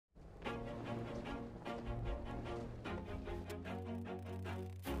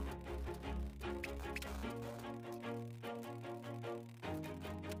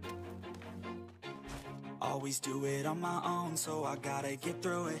always do it on my own, so I gotta get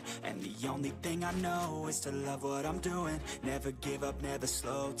through it. And the only thing I know is to love what I'm doing. Never give up, never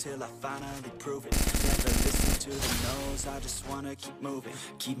slow, till I finally prove it. Never listen to the no's, I just wanna keep moving.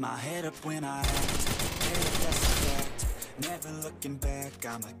 Keep my head up when I act, yeah, that's a fact. Never looking back,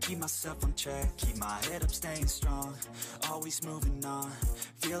 I'ma keep myself on track. Keep my head up, staying strong, always moving on.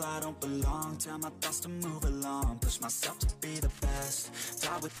 Feel I don't belong, tell my thoughts to move along. Push myself to be the best,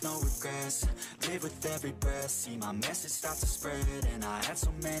 die with no regrets. Live with every breath, see my message start to spread. And I had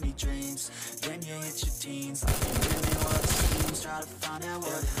so many dreams, then you hit your teens. Life ain't really what it seems, try to find out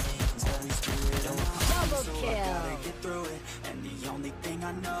what it means. At least do it on my own, so I gotta get through it. And the only thing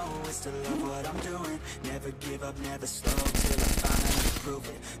I know is to love what I'm doing. Never give up, never slow, till I finally prove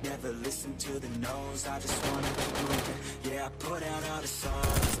it. Never listen to the no's, I just wanna keep moving. Yeah, I put out all this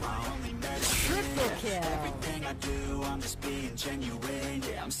art, it's my only medicine. Yeah, everything I do, I'm just being genuine.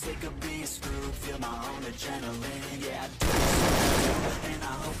 Yeah, I'm sick of being screwed, feel my own adrenaline. Yeah, I do this, and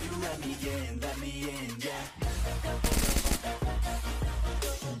I hope you let me in, yeah.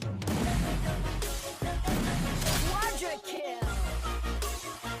 Quadra kill!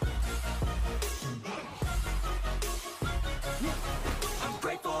 I'm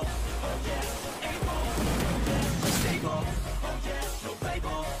grateful, oh yeah, able, oh yeah, stable, oh yeah, no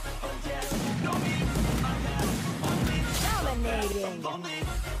label, oh yeah, know me, I'm only, Dominating! I'm lonely,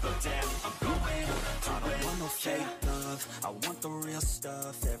 but damn, I'm going, I don't want no fake love, I want the real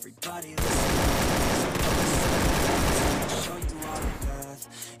stuff. Everybody listen, I'll show you all the path.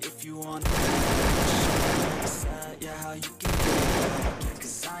 If you want to decide, yeah, how you can get it,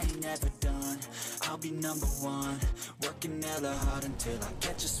 cause I ain't never done. I'll be number one, working hella hard until I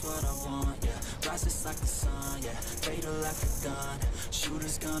get just what I want, yeah. Rises like the sun, yeah, fatal like a gun.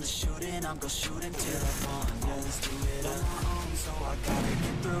 Shooter's gonna shoot and I'm gonna shoot until I want. Yeah, let's do it on my own, so I gotta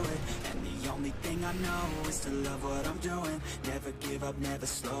get through it. And the only thing I know is to love what I'm doing. Never give up, never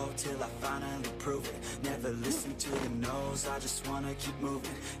slow, till I finally prove it. Never listen to the no's, I just wanna keep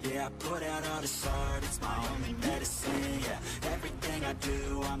moving. Yeah, I put out all this art, it's my only medicine. Yeah, everything I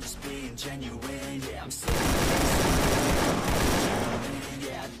do, I'm just being genuine. Yeah, I'm sick of this.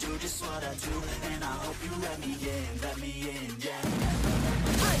 Yeah, I do just what I do, and I hope you let me in, yeah.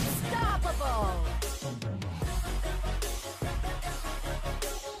 Unstoppable!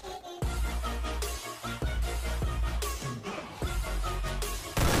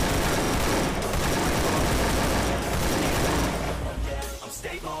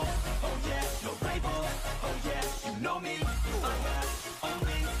 Stable, oh yeah, no label, oh yeah, you know me, I'm not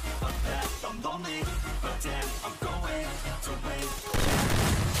only a path, I'm lonely, but damn, I'm going to win.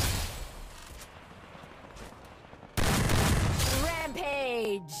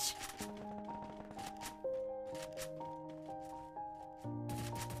 Rampage!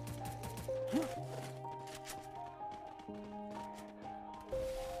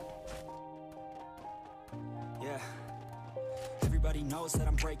 Yeah. Everybody knows that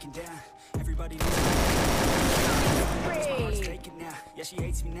I'm breaking down. Everybody knows my heart's taken now. Yeah, she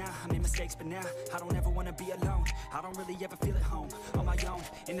hates me now. I made mistakes, but now I don't ever wanna be alone. I don't really ever feel at home. On my own,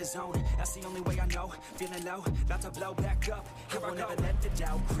 in the zone. That's the only way I know. Feeling low, about to blow back up. I won't ever let the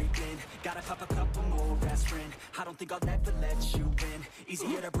doubt creep in. Gotta pop a couple more aspirin. I don't think I'll ever let you in.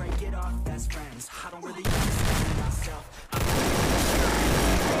 Easier to break it off best friends. I don't really understand myself. I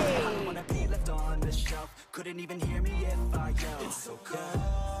don't wanna be left on the shelf. Couldn't even hear me if I yelled. It's so cold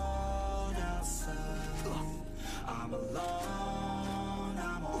outside, I'm alone,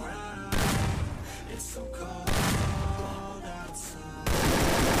 I'm alright. It's so cold outside,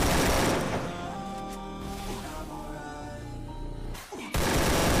 I'm alright.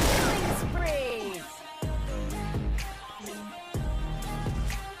 Killing spree!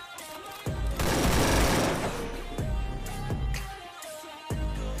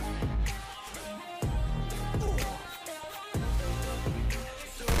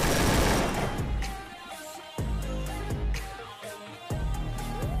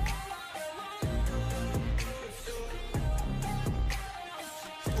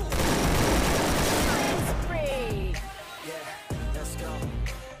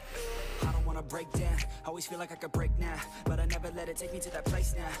 Break down, always feel like I could break now, but I never let it take me to that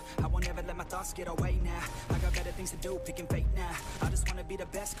place now. I won't ever let my thoughts get away now. I got better things to do, picking fate now. I just wanna be the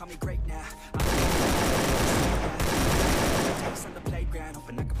best, call me great now. Takes on the playground,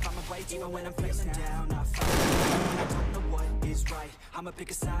 hoping I can find my way. Even when I'm feeling down, I fight. I don't know what is right. I'ma pick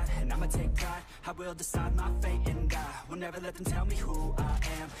a side, and I'ma take pride. I will decide my fate, and I will never let them tell me who I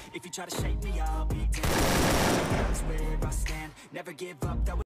am. If you try to shape me, I'll be damned. That's where I stand. Never give up, that was